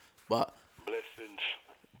 But Blessings.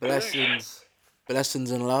 Peace. blessings,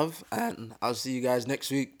 blessings and love. And I'll see you guys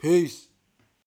next week. Peace.